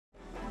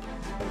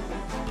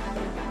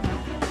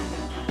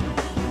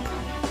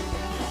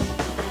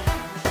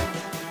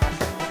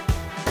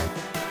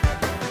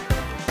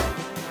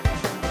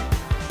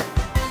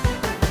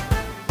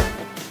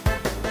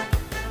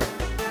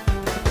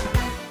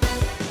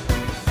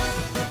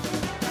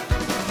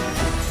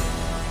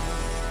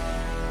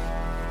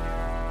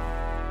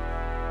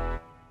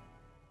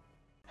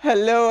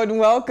Hello and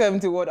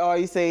welcome to What Are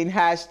You Saying?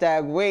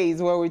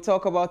 #Ways, where we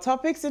talk about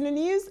topics in the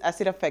news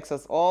as it affects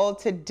us all.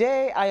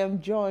 Today, I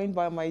am joined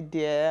by my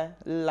dear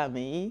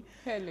Lami.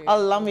 Hello.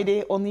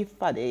 Olamide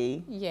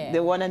Onifade, Yeah.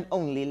 the one and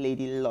only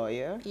lady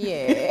lawyer.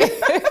 Yeah.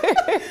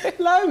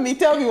 Lami,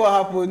 tell me what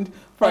happened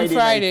Friday.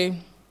 On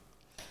Friday.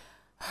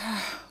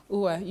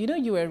 Uwa, you know,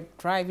 you were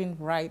driving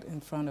right in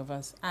front of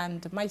us,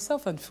 and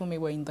myself and Fumi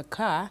were in the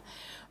car,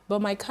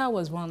 but my car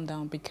was wound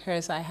down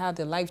because I had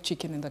a live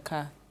chicken in the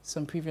car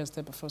some previous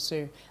day before,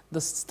 so the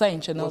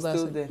stench and all that.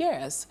 Still there.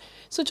 Yes.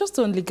 So just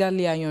on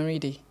legally and you're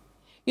ready.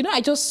 You know,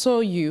 I just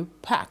saw you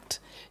packed.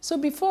 So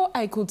before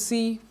I could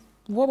see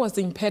what was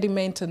the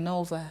impediment and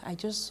all that, I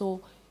just saw,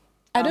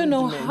 I don't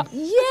know how,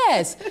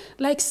 yes,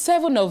 like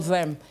 7 of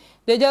them.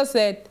 They just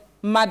said,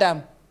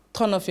 "Madam,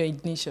 turn off your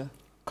ignition.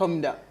 Come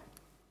down.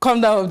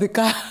 Come down of the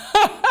car."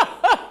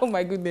 Oh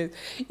my goodness.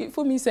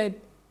 Fumi said,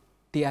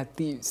 "They are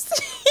thieves."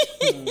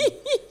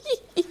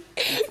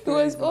 It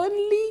was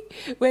only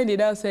when they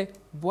now said,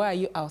 "Why are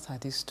you out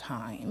at this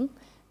time?"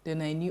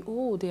 Then I knew,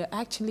 oh, they're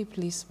actually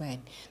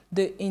policemen.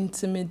 The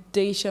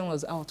intimidation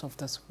was out of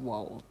this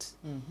world.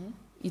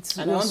 It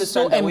was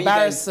so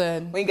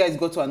embarrassing. When you guys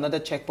go to another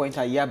checkpoint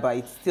at Yaba,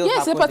 it still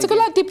yes, a happens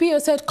particular again. DPO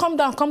said, "Come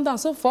down, come down."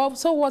 So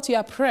what, you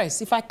are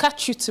pressed. If I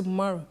catch you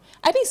tomorrow.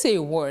 I didn't say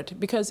a word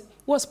because it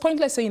was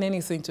pointless saying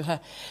anything to her.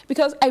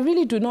 Because I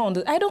really do not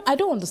I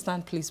don't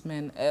understand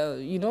policemen.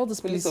 You know,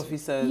 this Police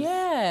officers.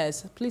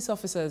 Yes, police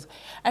officers.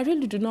 I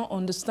really do not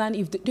understand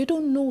if they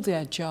don't know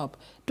their job.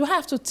 Do I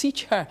have to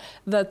teach her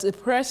that the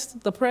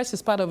press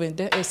is part of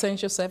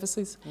essential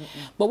services?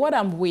 But what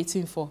I'm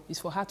waiting for is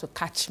for her to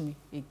catch me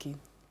again.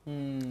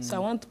 So I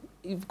want,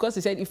 because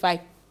he said, if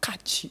I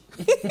catch you.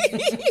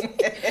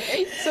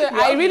 So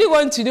I really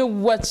want to know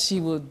what she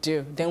will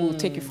do. Then we'll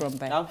take it from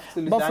there.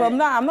 Absolutely. But from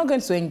now, I'm not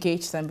going to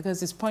engage them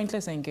because it's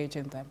pointless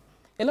engaging them.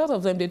 A lot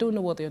of them, they don't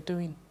know what they're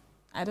doing.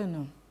 I don't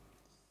know.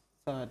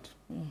 Sad.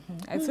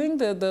 I think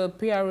the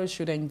PRO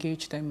should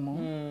engage them more.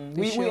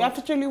 We've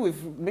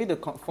made a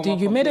formal complaint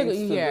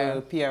to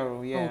the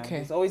PRO. Yeah. Okay.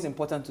 It's always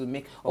important to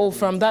make. Oh,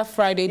 from that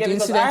Friday, the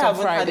incident on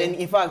Friday.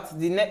 In fact,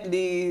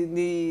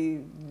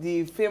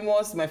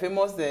 my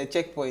famous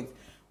checkpoint.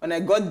 When I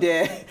got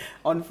there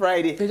on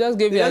Friday, they just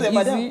gave you an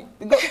easy.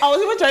 I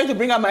was even trying to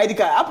bring out my ID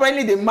card.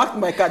 Apparently, they marked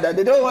my card that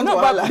they don't want to.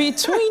 No, but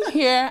between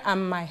here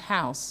and my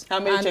house, how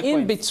many checkpoints?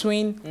 In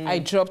between, I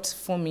dropped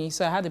for me,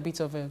 so I had a bit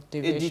of a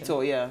deviation. A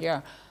detour, yeah.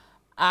 Yeah.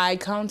 I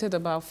counted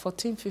about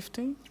 14,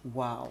 15.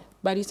 Wow.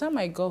 By the time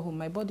I got home,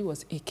 my body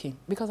was aching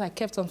because I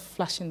kept on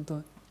flashing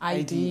the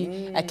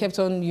ID. I kept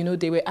on, you know,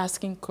 they were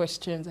asking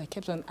questions. I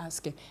kept on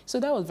asking. So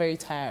that was very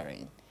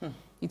tiring.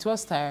 It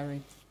was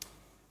tiring.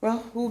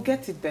 Well, we'll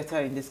get it better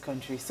in this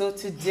country. So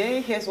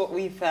today, here's what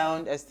we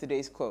found as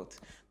today's quote.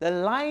 The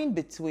line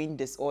between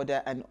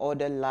disorder and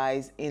order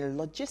lies in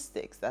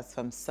logistics. That's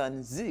from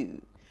Sun Tzu.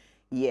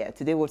 Yeah,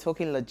 today we're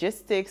talking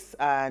logistics,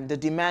 and the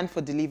demand for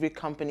delivery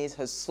companies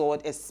has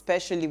soared,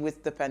 especially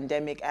with the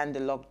pandemic and the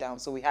lockdown.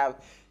 So we have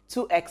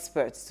 2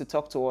 experts to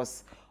talk to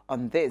us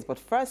on this. But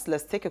first,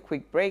 let's take a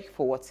quick break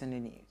for what's in the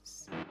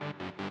news.